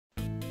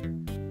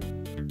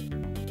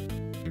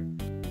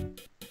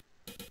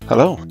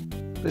Hello,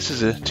 this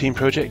is a team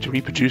project to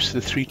reproduce the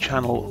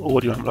 3-channel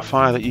audio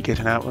amplifier that you get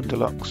in Outrun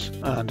Deluxe.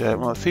 And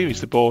well, the theory is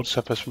the board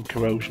suffers from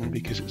corrosion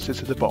because it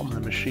sits at the bottom of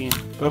the machine.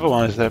 But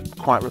otherwise they're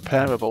quite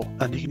repairable,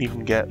 and you can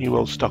even get new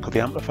old stock of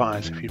the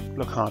amplifiers if you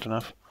look hard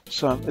enough.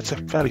 So it's a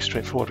fairly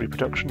straightforward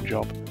reproduction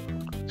job.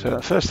 So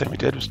the first thing we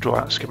did was draw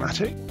out a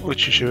schematic,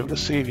 which you should be able to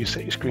see if you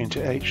set your screen to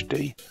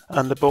HD.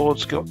 And the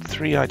board's got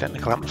 3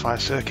 identical amplifier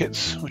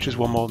circuits, which is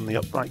one more than the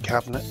upright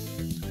cabinet.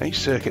 Each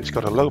circuit's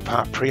got a low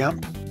power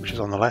preamp, which is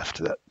on the left,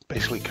 that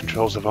basically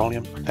controls the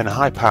volume, then a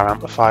high power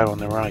amplifier on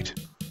the right.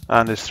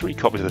 And there's 3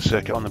 copies of the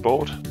circuit on the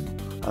board,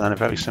 and then a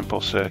very simple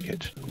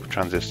circuit with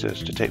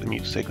transistors to take the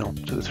mute signal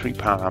to the 3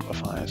 power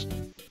amplifiers.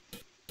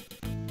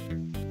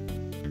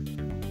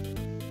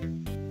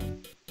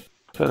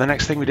 So the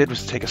next thing we did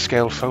was to take a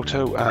scale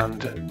photo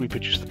and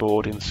reproduce the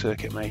board in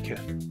Circuit Maker.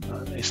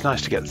 It's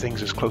nice to get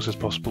things as close as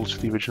possible to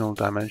the original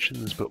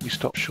dimensions, but we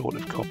stopped short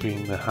of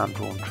copying the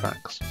hand-drawn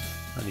tracks.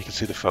 And you can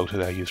see the photo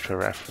there used for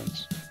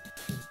reference.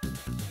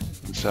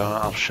 And so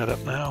I'll shut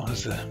up now,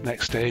 as the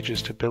next stage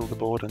is to build the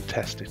board and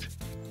test it.